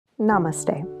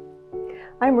Namaste.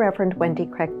 I'm Reverend Wendy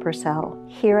Craig Purcell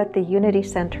here at the Unity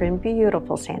Center in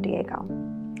beautiful San Diego.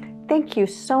 Thank you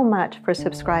so much for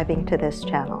subscribing to this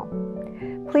channel.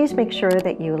 Please make sure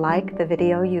that you like the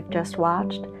video you've just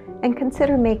watched and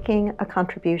consider making a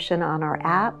contribution on our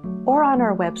app or on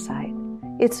our website.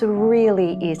 It's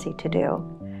really easy to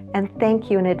do, and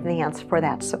thank you in advance for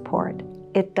that support.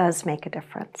 It does make a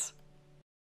difference.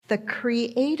 The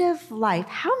creative life.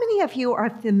 How many of you are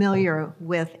familiar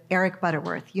with Eric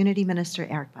Butterworth, Unity Minister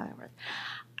Eric Butterworth?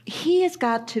 He has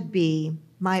got to be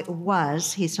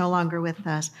he's no longer with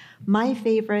us, my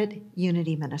favorite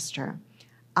Unity minister.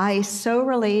 I so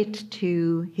relate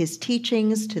to his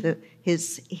teachings, to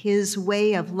his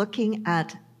way of looking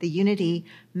at the Unity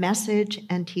message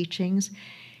and teachings.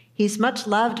 He's much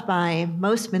loved by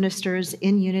most ministers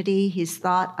in Unity. He's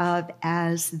thought of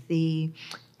as the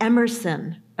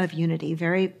Emerson of Unity,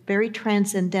 very, very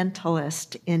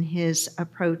transcendentalist in his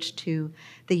approach to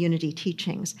the Unity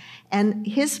teachings. And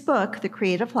his book, The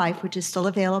Creative Life, which is still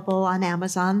available on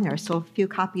Amazon, there are still a few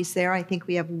copies there. I think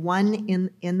we have one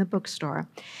in the bookstore.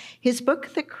 His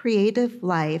book, The Creative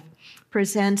Life,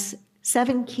 presents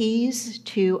 7 keys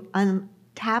to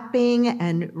untapping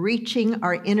and reaching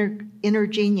our inner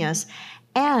genius,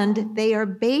 and they are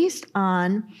based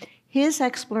on his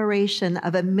exploration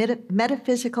of a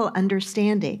metaphysical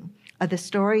understanding of the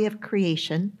story of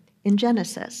creation in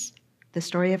Genesis, the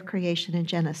story of creation in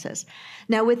Genesis.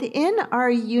 Now, within our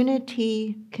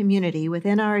Unity community,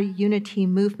 within our Unity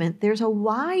movement, there's a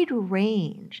wide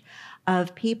range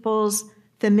of people's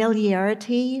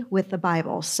familiarity with the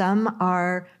Bible. Some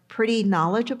are pretty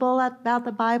knowledgeable about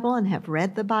the Bible and have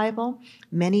read the Bible.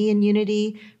 Many in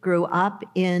Unity grew up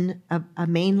in a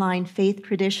mainline faith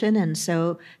tradition, and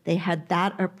so they had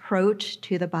that approach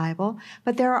to the Bible.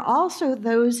 But there are also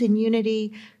those in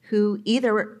Unity who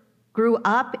either grew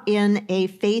up in a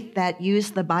faith that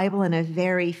used the Bible in a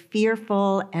very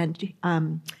fearful and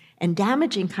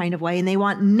damaging kind of way, and they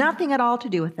want nothing at all to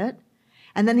do with it.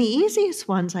 And then the easiest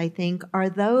ones, I think, are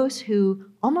those who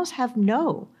almost have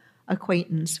no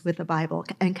acquaintance with the Bible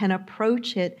and can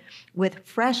approach it with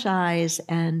fresh eyes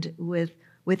and with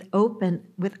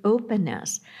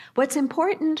openness. What's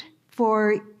important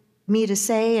for me to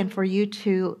say and for you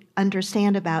to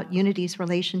understand about Unity's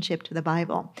relationship to the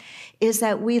Bible is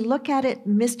that we look at it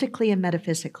mystically and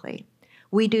metaphysically.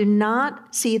 We do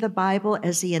not see the Bible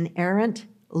as the inerrant,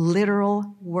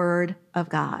 literal Word of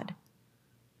God.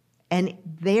 And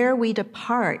there we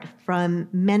depart from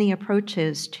many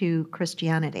approaches to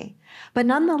Christianity. But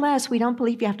nonetheless, we don't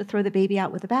believe you have to throw the baby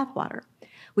out with the bathwater.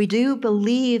 We do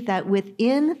believe that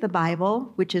within the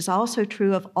Bible, which is also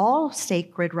true of all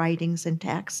sacred writings and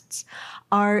texts,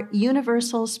 are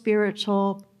universal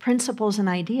spiritual principles and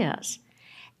ideas,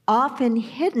 often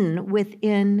hidden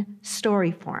within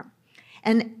story form.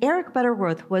 And Eric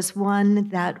Butterworth was one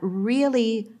that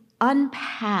really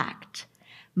unpacked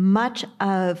much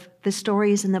of the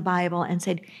stories in the Bible and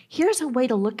said, here's a way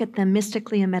to look at them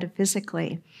mystically and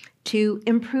metaphysically to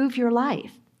improve your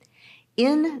life.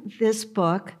 In this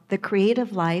book, The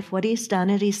Creative Life, what he's done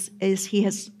is he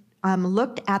has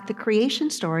looked at the creation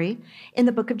story in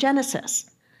the book of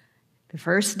Genesis. The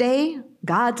first day,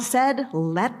 God said,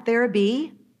 let there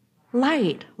be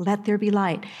light. Let there be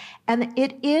light. And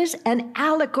it is an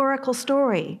allegorical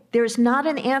story. There's not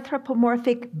an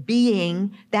anthropomorphic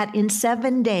being that in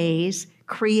 7 days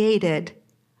created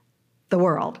the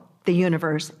world, the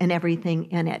universe, and everything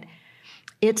in it.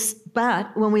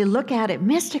 But when we look at it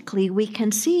mystically, we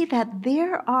can see that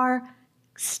there are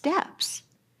steps.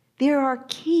 There are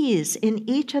keys in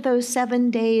each of those 7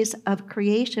 days of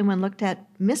creation when looked at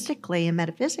mystically and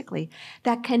metaphysically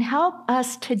that can help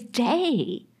us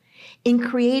today in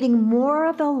creating more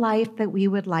of the life that we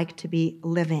would like to be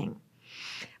living.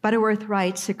 Butterworth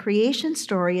writes, the creation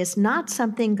story is not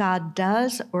something God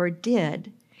does or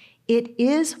did. It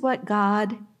is what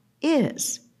God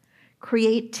is.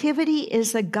 Creativity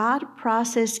is a God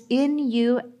process in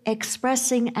you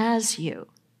expressing as you.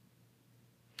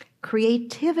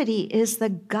 Creativity is the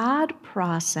God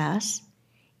process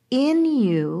in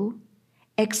you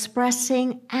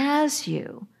expressing as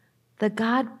you. The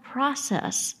God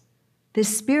process. The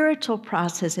spiritual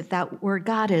process, if that word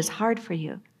God is hard for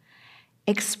you,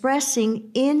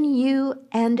 expressing in you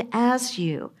and as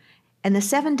you. And the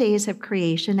 7 days of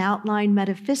creation outline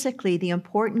metaphysically the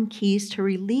important keys to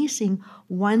releasing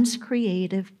one's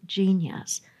creative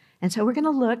genius. And so we're going to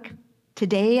look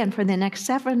today and for the next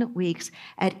 7 weeks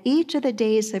at each of the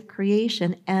days of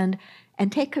creation and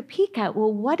take a peek at,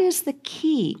 well, what is the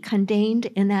key contained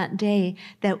in that day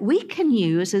that we can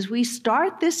use as we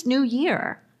start this new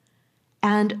year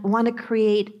and want to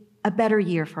create a better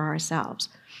year for ourselves.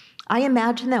 I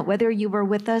imagine that whether you were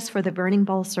with us for the Burning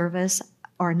Bowl service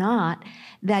or not,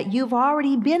 that you've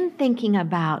already been thinking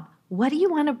about, what do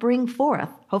you want to bring forth?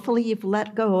 Hopefully you've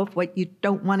let go of what you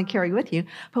don't want to carry with you,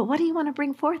 but what do you want to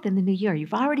bring forth in the new year?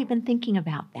 You've already been thinking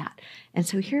about that. And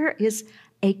so here is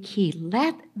a key.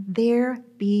 Let there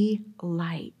be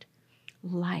light.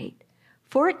 Light.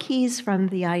 4 keys from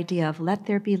the idea of let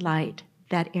there be light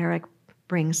that Eric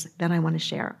brings that I want to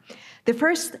share. The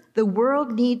first, the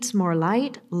world needs more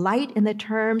light. Light in the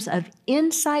terms of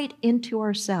insight into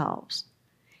ourselves.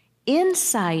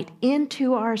 Insight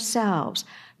into ourselves.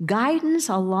 Guidance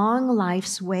along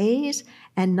life's ways,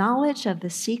 and knowledge of the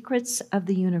secrets of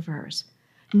the universe.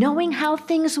 Knowing how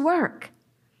things work.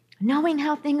 Knowing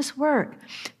how things work.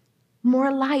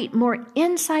 More light, more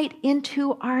insight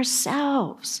into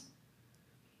ourselves.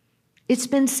 It's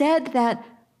been said that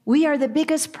we are the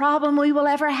biggest problem we will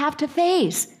ever have to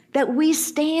face, that we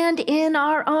stand in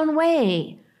our own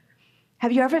way.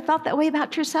 Have you ever felt that way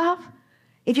about yourself?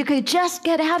 If you could just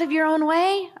get out of your own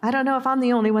way, I don't know if I'm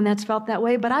the only one that's felt that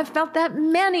way, but I've felt that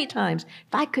many times.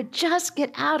 If I could just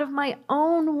get out of my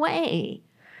own way.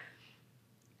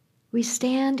 We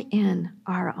stand in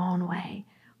our own way.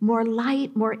 More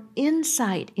light, more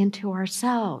insight into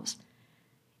ourselves.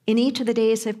 In each of the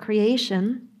days of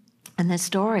creation and the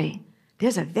story,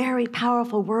 there's a very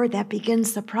powerful word that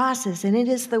begins the process, and it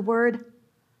is the word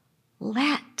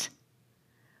let.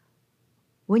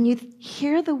 When you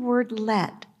hear the word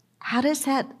let, how does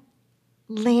that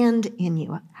land in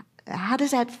you? How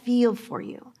does that feel for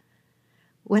you?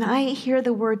 When I hear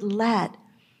the word let,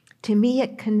 to me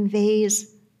it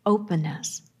conveys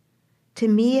openness. To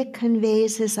me it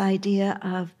conveys this idea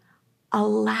of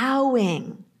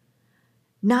allowing,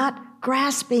 not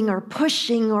grasping or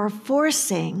pushing or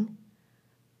forcing,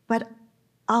 but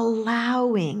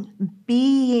allowing,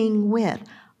 being with.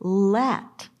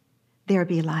 Let there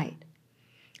be light.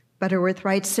 Butterworth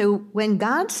writes, so when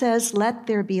God says, let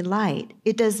there be light,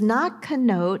 it does not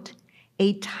connote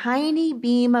a tiny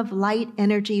beam of light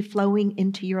energy flowing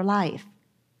into your life.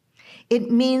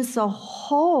 It means the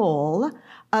whole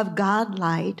of God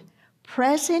light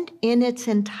present in its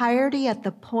entirety at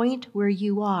the point where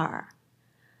you are.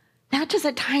 Not just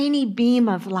a tiny beam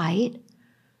of light,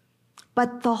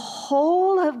 but the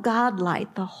whole of God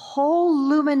light, the whole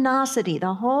luminosity,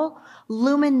 the whole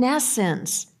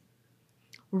luminescence,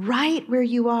 right where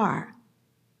you are.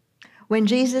 When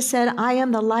Jesus said, I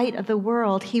am the light of the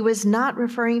world, he was not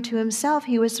referring to himself.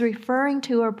 He was referring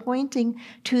to or pointing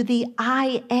to the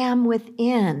I am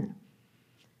within,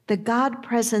 the God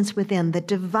presence within, the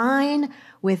divine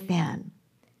within.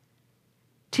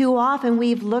 Too often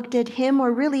we've looked at him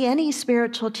or really any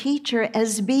spiritual teacher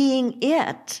as being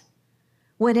it,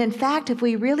 when in fact, if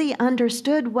we really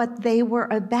understood what they were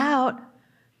about,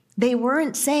 they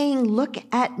weren't saying, look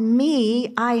at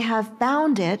me, I have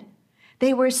found it.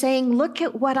 They were saying, look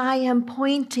at what I am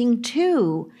pointing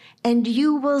to, and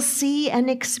you will see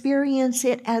and experience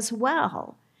it as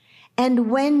well. And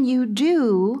when you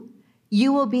do,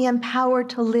 you will be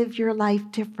empowered to live your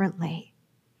life differently.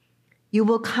 You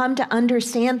will come to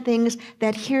understand things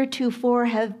that heretofore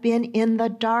have been in the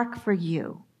dark for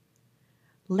you.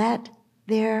 Let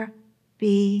there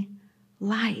be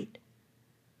light.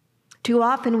 Too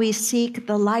often we seek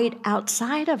the light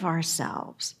outside of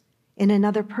ourselves, in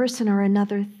another person or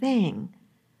another thing.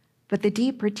 But the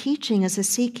deeper teaching is a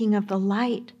seeking of the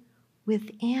light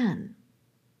within.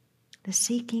 The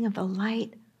seeking of the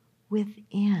light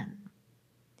within.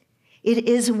 It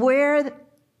is where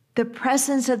the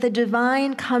presence of the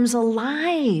divine comes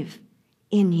alive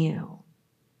in you.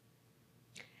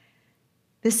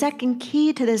 The second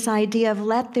key to this idea of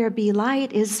let there be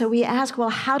light is, so we ask, well,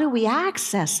 how do we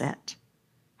access it?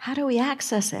 How do we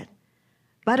access it?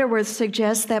 Butterworth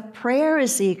suggests that prayer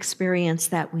is the experience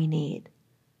that we need.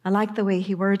 I like the way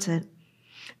he words it.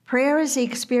 Prayer is the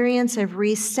experience of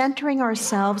recentering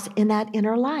ourselves in that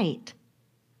inner light.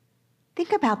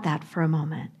 Think about that for a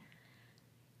moment.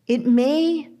 It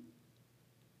may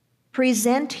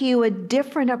present to you a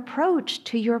different approach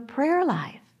to your prayer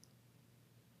life.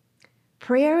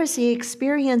 Prayer is the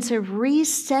experience of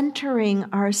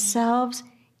recentering ourselves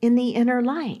in the inner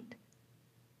light.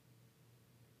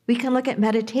 We can look at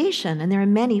meditation, and there are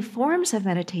many forms of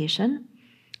meditation.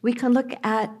 We can look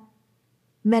at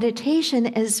meditation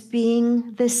as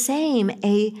being the same,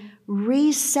 a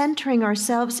recentering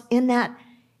ourselves in that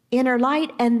inner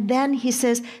light, and then he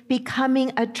says,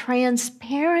 becoming a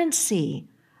transparency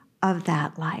of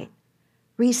that light,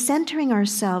 recentering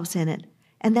ourselves in it,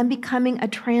 and then becoming a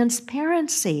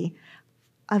transparency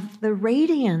of the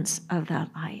radiance of that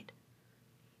light.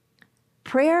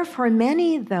 Prayer for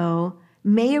many, though,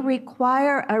 may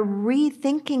require a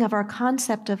rethinking of our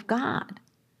concept of God.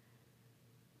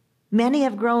 Many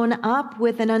have grown up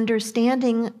with an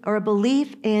understanding or a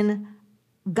belief in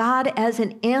God as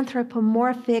an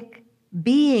anthropomorphic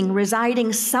being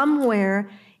residing somewhere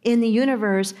in the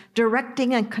universe,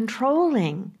 directing and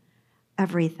controlling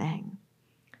everything.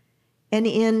 And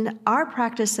in our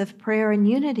practice of prayer and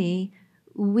unity,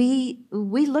 we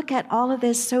look at all of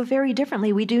this so very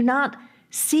differently. We do not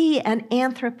see an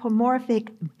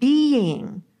anthropomorphic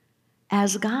being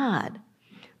as God,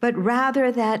 but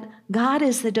rather that God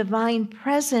is the divine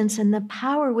presence and the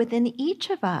power within each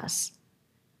of us,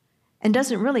 and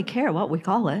doesn't really care what we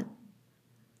call it,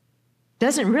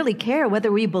 doesn't really care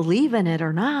whether we believe in it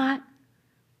or not.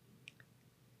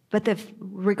 But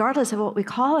regardless of what we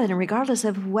call it and regardless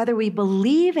of whether we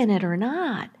believe in it or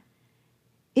not,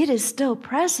 it is still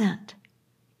present.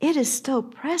 It is still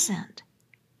present.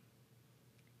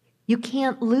 You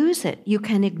can't lose it. You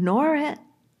can ignore it.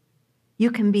 You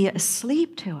can be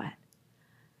asleep to it.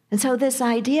 And so this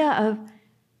idea of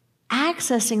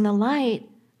accessing the light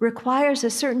requires a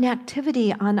certain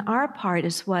activity on our part,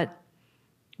 is what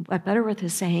Butterworth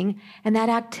is saying. And that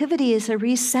activity is a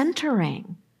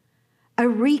recentering, a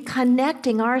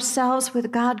reconnecting ourselves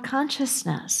with God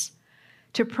consciousness.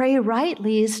 To pray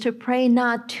rightly is to pray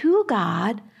not to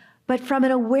God, but from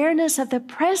an awareness of the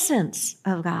presence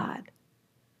of God.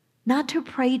 Not to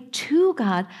pray to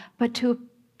God, but to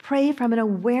pray from an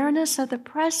awareness of the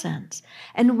presence.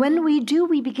 And when we do,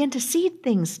 we begin to see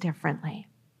things differently.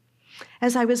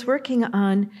 As I was working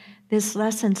on this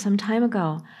lesson some time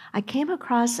ago, I came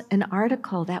across an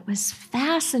article that was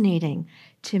fascinating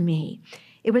to me.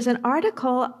 It was an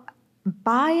article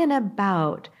by and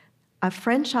about a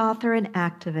French author and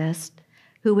activist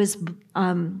who was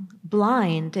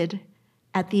blinded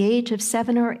at the age of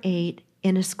 7 or 8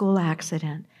 in a school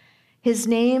accident. His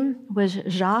name was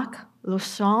Jacques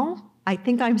Lusson. I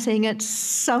think I'm saying it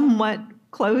somewhat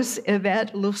close,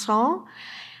 Yvette Lusson.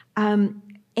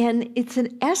 And it's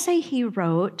an essay he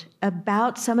wrote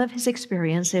about some of his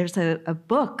experience. There's a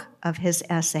book of his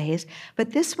essays,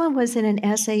 but this one was in an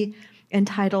essay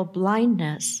entitled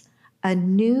Blindness, a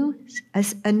new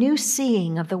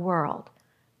seeing of the world,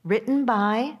 written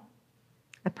by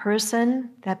a person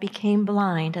that became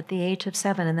blind at the age of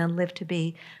 7 and then lived to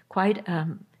be quite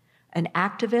an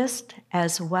activist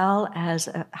as well as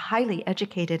a highly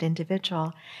educated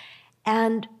individual.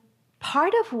 And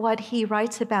part of what he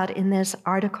writes about in this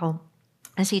article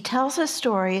is he tells a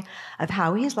story of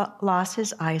how he's lost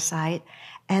his eyesight,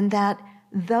 and that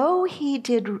though he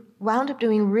wound up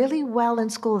doing really well in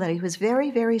school, that he was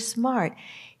very, very smart,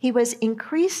 he was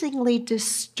increasingly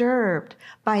disturbed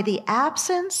by the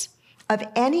absence of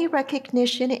any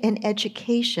recognition in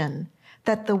education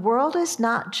that the world is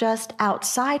not just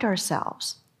outside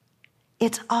ourselves,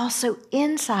 it's also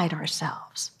inside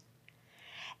ourselves.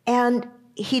 And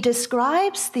he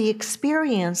describes the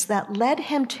experience that led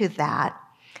him to that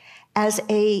as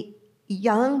a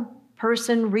young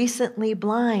person recently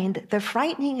blind, the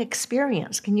frightening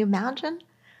experience. Can you imagine?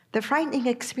 The frightening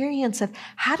experience of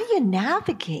how do you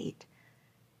navigate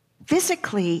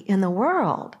physically in the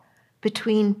world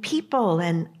between people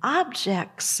and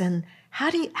objects, and how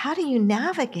do you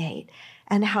navigate,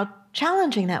 and how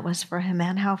challenging that was for him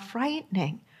and how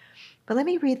frightening. But let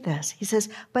me read this. He says,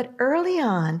 but early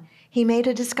on, he made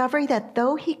a discovery that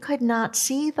though he could not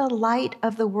see the light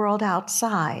of the world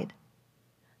outside,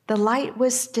 the light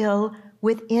was still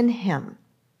within him.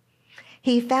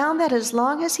 He found that as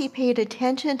long as he paid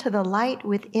attention to the light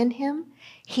within him,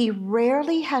 he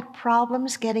rarely had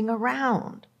problems getting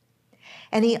around.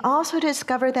 And he also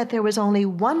discovered that there was only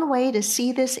one way to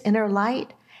see this inner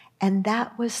light, and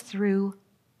that was through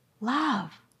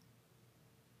love.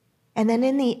 And then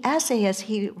in the essay, as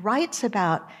he writes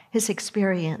about his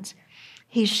experience,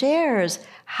 he shares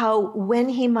how when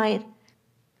he might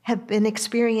have been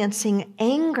experiencing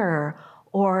anger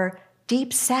or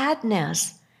deep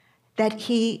sadness, that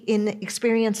he, in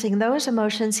experiencing those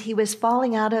emotions, he was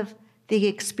falling out of the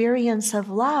experience of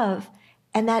love,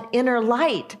 and that inner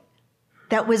light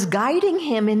that was guiding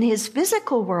him in his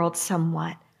physical world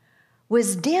somewhat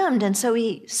was dimmed, and so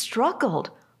he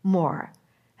struggled more.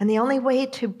 And the only way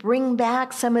to bring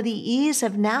back some of the ease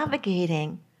of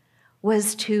navigating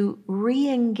was to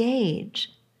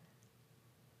re-engage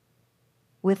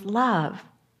with love.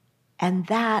 And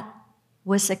that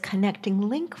was a connecting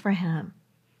link for him,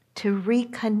 to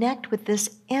reconnect with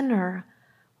this inner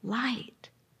light,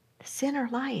 this inner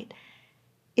light.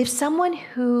 If someone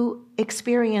who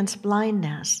experienced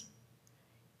blindness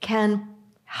can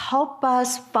help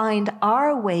us find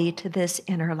our way to this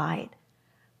inner light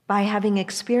by having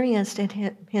experienced it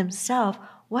himself,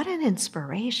 what an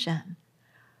inspiration.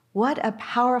 What a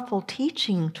powerful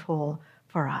teaching tool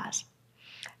for us.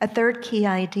 A third key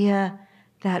idea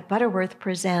that Butterworth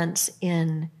presents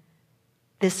in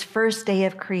this first day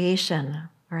of creation,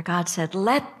 where God said,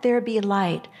 "Let there be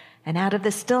light," and out of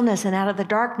the stillness and out of the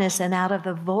darkness and out of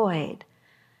the void,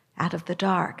 out of the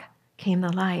dark came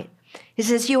the light. He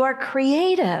says, you are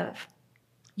creative.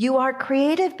 You are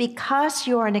creative because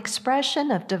you are an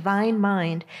expression of divine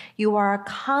mind. You are a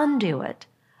conduit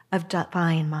of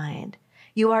divine mind.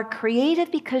 You are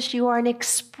creative because you are an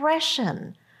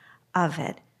expression of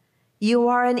it. You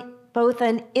are both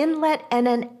an inlet and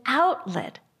an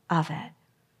outlet of it.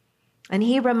 And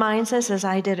he reminds us, as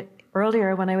I did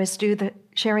earlier when I was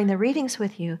sharing the readings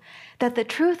with you, that the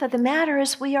truth of the matter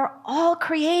is we are all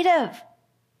creative.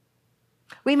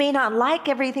 We may not like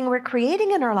everything we're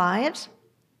creating in our lives,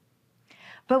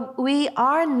 but we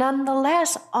are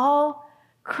nonetheless all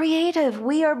creative.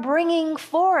 We are bringing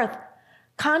forth,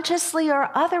 consciously or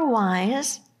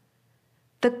otherwise,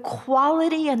 the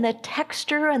quality and the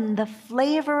texture and the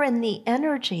flavor and the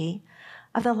energy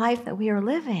of the life that we are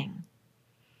living.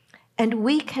 And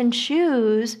we can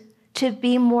choose to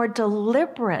be more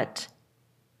deliberate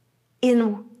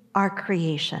in our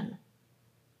creation.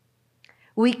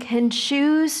 We can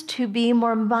choose to be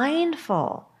more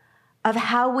mindful of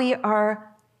how we are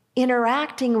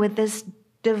interacting with this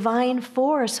divine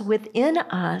force within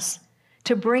us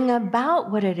to bring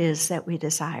about what it is that we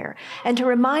desire, and to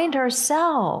remind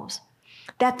ourselves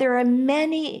that there are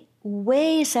many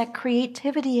ways that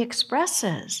creativity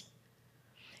expresses.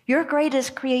 Your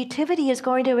greatest creativity is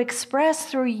going to express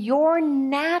through your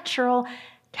natural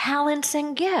talents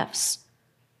and gifts.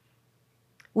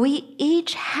 We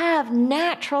each have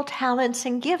natural talents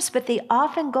and gifts, but they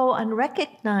often go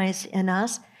unrecognized in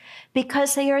us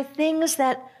because they are things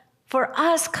that for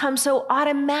us come so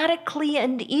automatically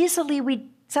and easily, we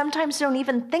sometimes don't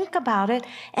even think about it,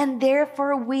 and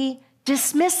therefore we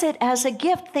dismiss it as a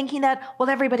gift, thinking that, well,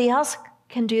 everybody else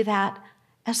can do that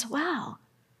as well.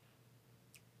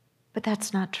 But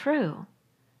that's not true.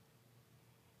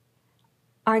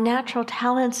 Our natural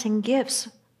talents and gifts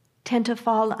tend to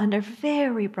fall under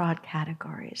very broad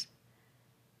categories.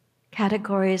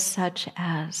 Categories such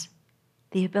as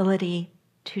the ability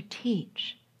to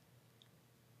teach,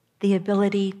 the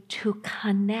ability to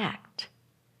connect,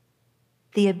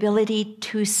 the ability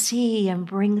to see and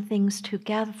bring things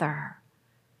together.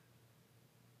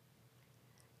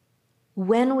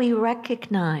 When we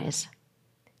recognize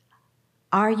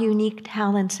our unique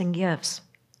talents and gifts,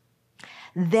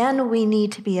 then we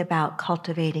need to be about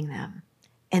cultivating them.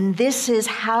 And this is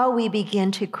how we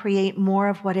begin to create more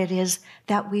of what it is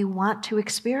that we want to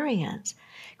experience.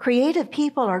 Creative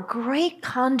people are great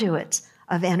conduits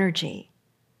of energy.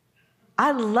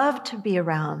 I love to be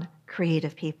around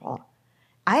creative people.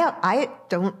 I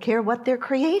don't care what they're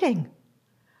creating.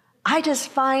 I just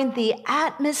find the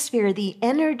atmosphere, the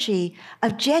energy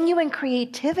of genuine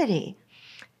creativity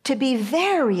to be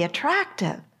very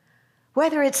attractive.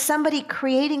 Whether it's somebody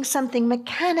creating something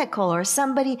mechanical or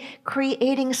somebody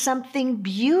creating something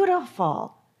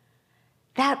beautiful,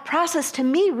 that process to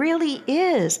me really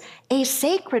is a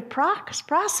sacred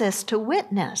process to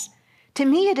witness. To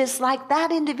me, it is like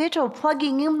that individual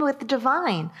plugging in with the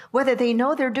divine, whether they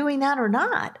know they're doing that or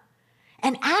not,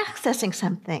 and accessing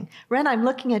something. Ren, I'm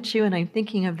looking at you and I'm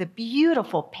thinking of the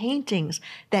beautiful paintings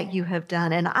that you have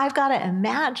done. And I've got to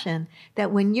imagine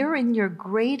that when you're in your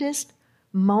greatest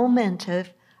moment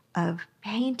of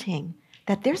painting,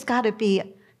 that there's got to be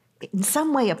in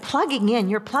some way a plugging in.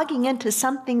 You're plugging into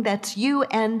something that's you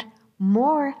and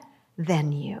more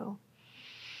than you.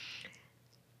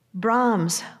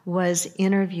 Brahms was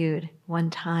interviewed one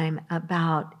time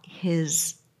about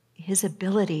his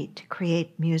ability to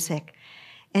create music.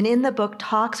 And in the book,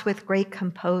 Talks with Great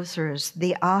Composers,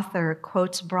 the author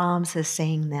quotes Brahms as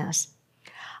saying this: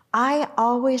 I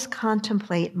always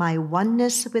contemplate my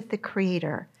oneness with the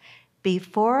Creator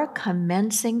before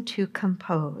commencing to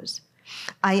compose.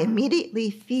 I immediately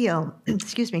feel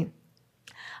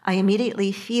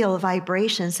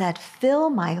vibrations that fill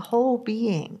my whole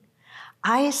being.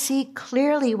 I see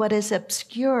clearly what is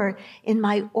obscure in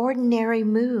my ordinary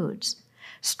moods.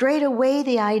 Straight away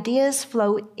the ideas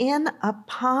flow in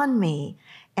upon me,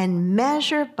 and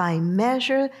measure by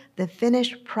measure the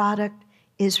finished product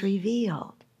is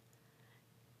revealed.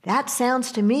 That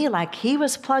sounds to me like he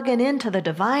was plugging into the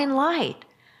divine light,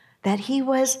 that he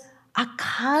was a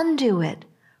conduit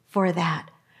for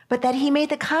that, but that he made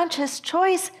the conscious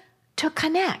choice to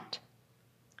connect.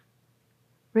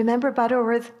 Remember,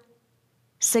 Butterworth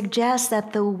suggests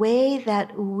that the way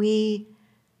that we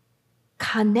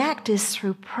connect is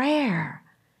through prayer.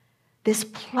 This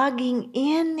plugging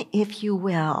in, if you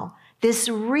will, this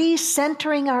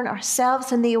recentering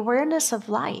ourselves in the awareness of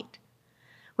light.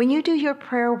 When you do your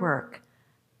prayer work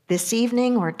this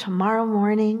evening or tomorrow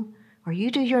morning, or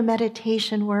you do your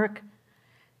meditation work,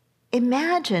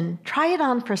 imagine, try it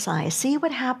on for size. See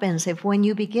what happens if when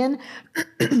you begin,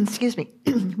 excuse me,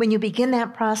 when you begin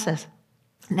that process,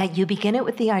 that you begin it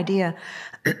with the idea,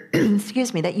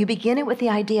 excuse me, that you begin it with the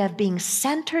idea of being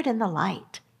centered in the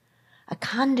light, a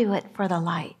conduit for the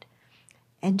light.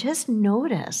 And just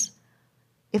notice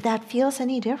if that feels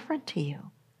any different to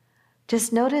you.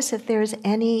 Just notice if there's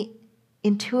any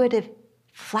intuitive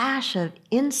flash of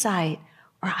insight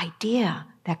or idea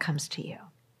that comes to you.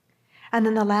 And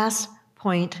then the last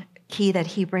point, key that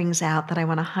he brings out that I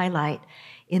want to highlight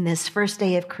in this first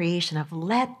day of creation of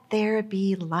let there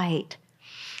be light,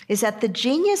 is that the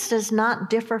genius does not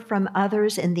differ from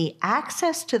others in the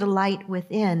access to the light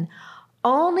within,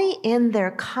 only in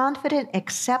their confident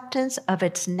acceptance of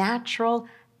its natural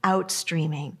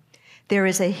outstreaming. There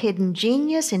is a hidden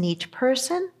genius in each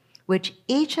person, which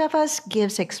each of us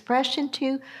gives expression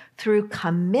to through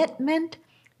commitment,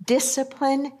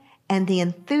 discipline, and the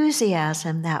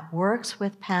enthusiasm that works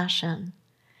with passion.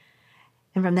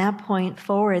 And from that point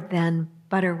forward, then,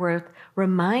 Butterworth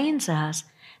reminds us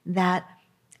that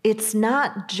it's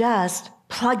not just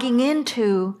plugging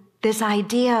into this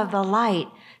idea of the light,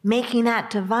 making that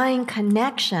divine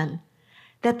connection,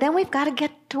 that then we've got to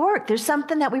get to work. There's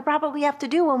something that we probably have to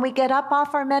do when we get up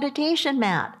off our meditation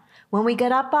mat, when we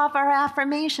get up off our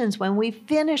affirmations, when we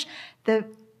finish the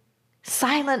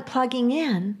silent plugging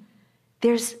in,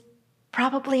 there's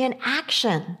probably an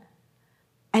action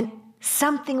and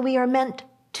something we are meant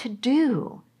to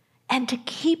do and to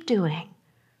keep doing.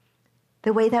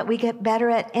 The way that we get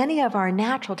better at any of our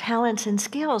natural talents and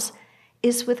skills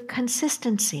is with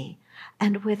consistency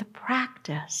and with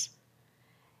practice.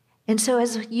 And so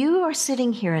as you are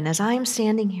sitting here and as I'm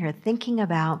standing here thinking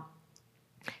about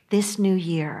this new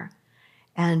year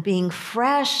and being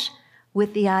fresh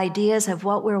with the ideas of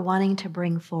what we're wanting to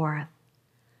bring forth,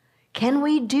 can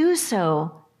we do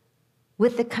so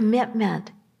with the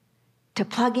commitment to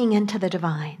plugging into the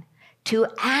divine, to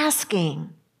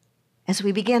asking as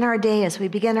we begin our day, as we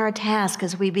begin our task,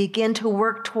 as we begin to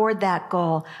work toward that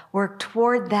goal, work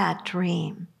toward that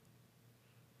dream?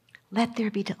 Let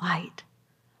there be light.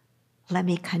 Let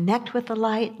me connect with the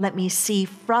light. Let me see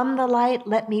from the light.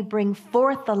 Let me bring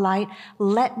forth the light.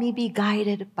 Let me be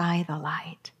guided by the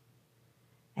light.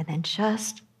 And then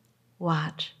just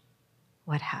watch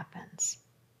what happens.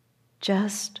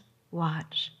 Just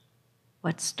watch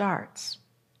what starts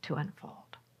to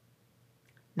unfold.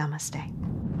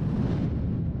 Namaste.